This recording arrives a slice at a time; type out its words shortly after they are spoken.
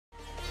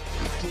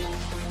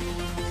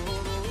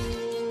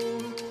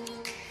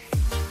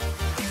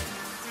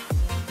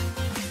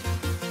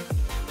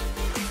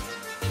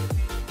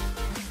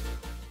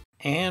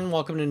And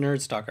welcome to Nerd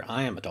Stalker.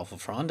 I am Adolfo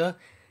Fronda,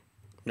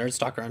 Nerd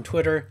Stalker on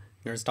Twitter,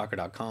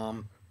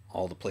 nerdstalker.com,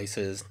 all the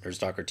places, Nerd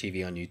Stalker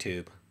TV on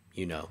YouTube,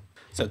 you know.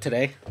 So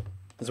today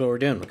is what we're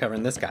doing. We're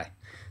covering this guy.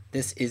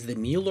 This is the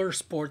Mueller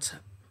Sports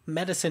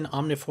Medicine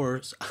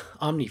Omniforce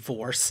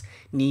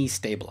knee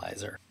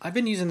stabilizer. I've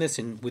been using this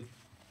with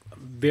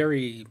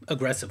very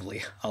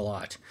aggressively a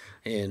lot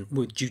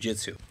with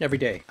jiu-jitsu every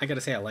day. I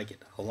gotta say I like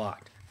it a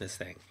lot, this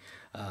thing.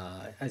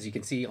 As you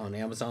can see on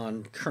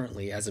Amazon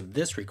currently, as of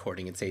this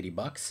recording, it's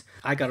 $80.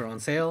 I got it on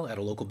sale at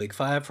a local Big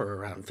Five for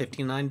around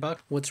 $59.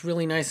 What's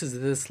really nice is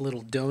this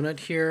little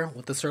donut here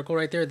with the circle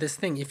right there. This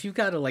thing, if you've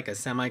got a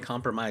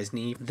semi-compromised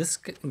knee, this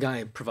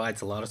guy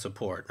provides a lot of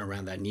support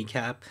around that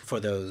kneecap for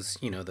those,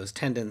 those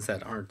tendons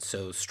that aren't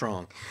so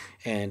strong,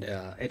 and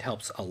it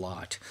helps a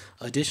lot.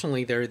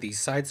 Additionally, there are these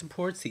side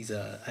supports. These,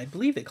 I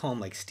believe they call them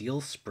like steel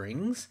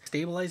springs,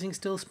 stabilizing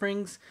steel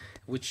springs,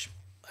 which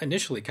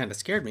initially kind of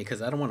scared me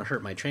because I don't want to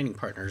hurt my training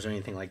partners or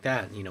anything like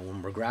that,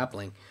 when we're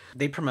grappling.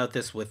 They promote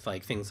this with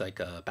things like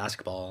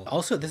basketball.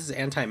 Also, this is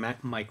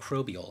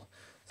antimicrobial,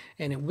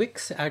 and it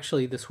wicks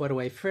actually the sweat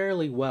away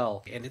fairly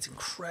well, and it's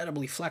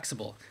incredibly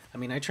flexible. I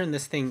mean, I turn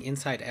this thing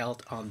inside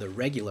out on the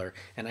regular,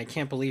 and I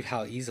can't believe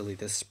how easily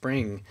this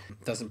spring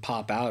doesn't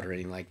pop out or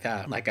anything like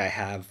that, like I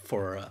have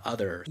for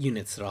other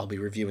units that I'll be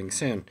reviewing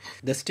soon.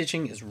 The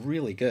stitching is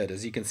really good.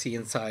 As you can see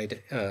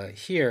inside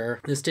here,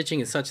 the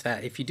stitching is such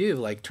that if you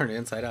do turn it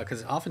inside out,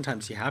 because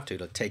oftentimes you have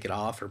to take it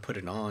off or put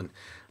it on,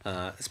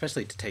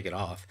 especially to take it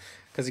off,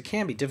 because it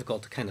can be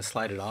difficult to kind of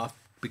slide it off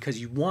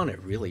because you want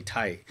it really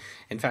tight.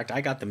 In fact,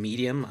 I got the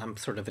medium. I'm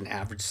sort of an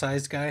average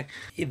sized guy.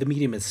 The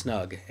medium is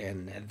snug,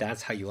 and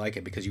that's how you like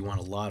it because you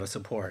want a lot of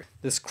support.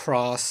 This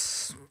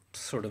cross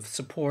sort of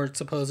support,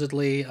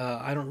 supposedly,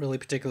 I don't really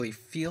particularly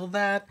feel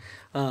that,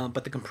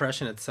 but the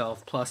compression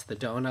itself plus the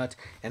donut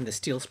and the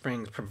steel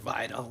springs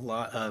provide a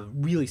lot of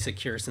really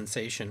secure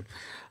sensation.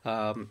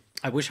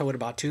 I wish I would have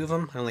bought two of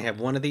them. I only have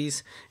one of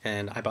these,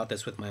 and I bought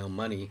this with my own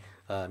money.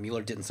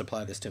 Mueller didn't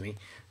supply this to me.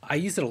 I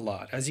use it a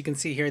lot. As you can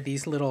see here,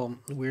 these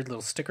weird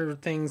little sticker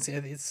things,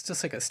 it's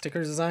just like a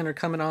sticker designer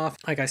coming off.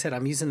 Like I said,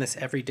 I'm using this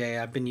every day.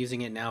 I've been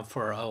using it now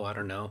for, I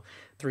don't know,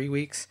 3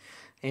 weeks.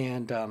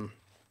 And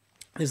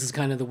this is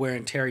kind of the wear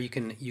and tear you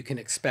can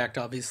expect.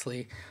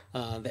 Obviously,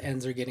 the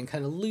ends are getting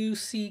kind of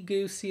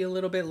loosey-goosey a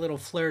little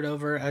flared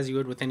over, as you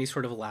would with any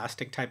sort of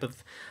elastic type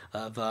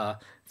of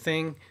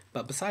thing.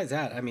 But besides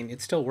that, I mean,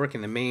 it's still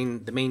working. The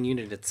main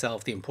unit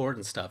itself, the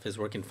important stuff, is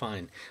working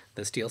fine.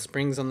 The steel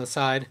springs on the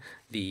side,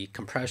 the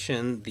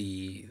compression,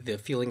 the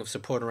feeling of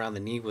support around the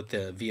knee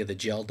via the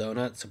gel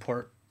donut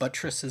support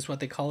buttress is what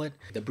they call it.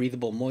 The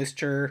breathable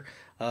moisture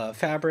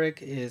fabric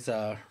is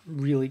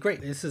really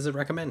great. This is a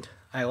recommend.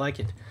 I like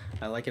it.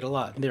 I like it a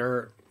lot.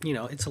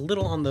 It's a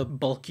little on the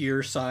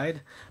bulkier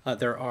side.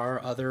 There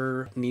are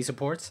other knee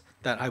supports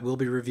that I will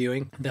be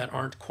reviewing that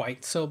aren't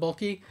quite so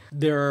bulky.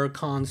 There are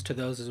cons to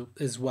those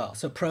as well.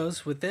 So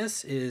pros with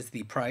this is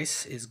the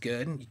price is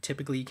good.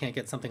 Typically you can't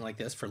get something like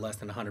this for less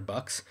than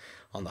 $100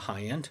 on the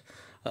high end.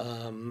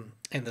 And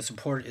the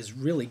support is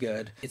really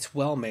good. It's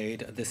well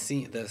made.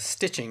 The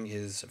stitching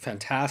is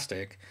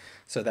fantastic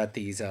so that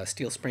these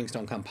steel springs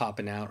don't come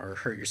popping out or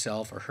hurt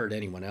yourself or hurt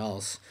anyone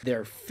else.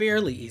 They're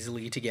fairly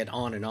easily to get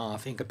on and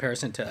off in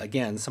comparison to,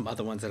 again, some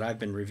other ones that I've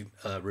been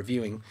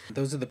reviewing.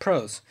 Those are the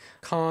pros.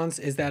 Cons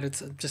is that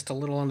it's just a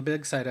little on the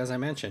big side, as I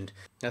mentioned.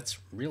 That's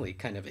really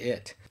kind of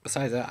it.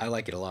 Besides that, I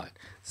like it a lot.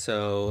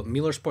 So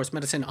Mueller Sports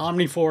Medicine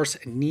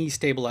Omniforce Knee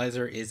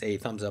Stabilizer is a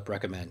thumbs up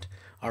recommend.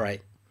 All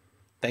right.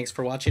 Thanks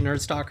for watching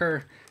Nerd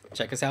Stalker.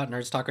 Check us out,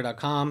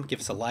 nerdstalker.com. Give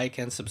us a like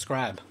and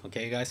subscribe.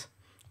 Okay, you guys?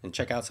 And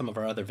check out some of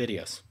our other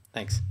videos.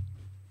 Thanks.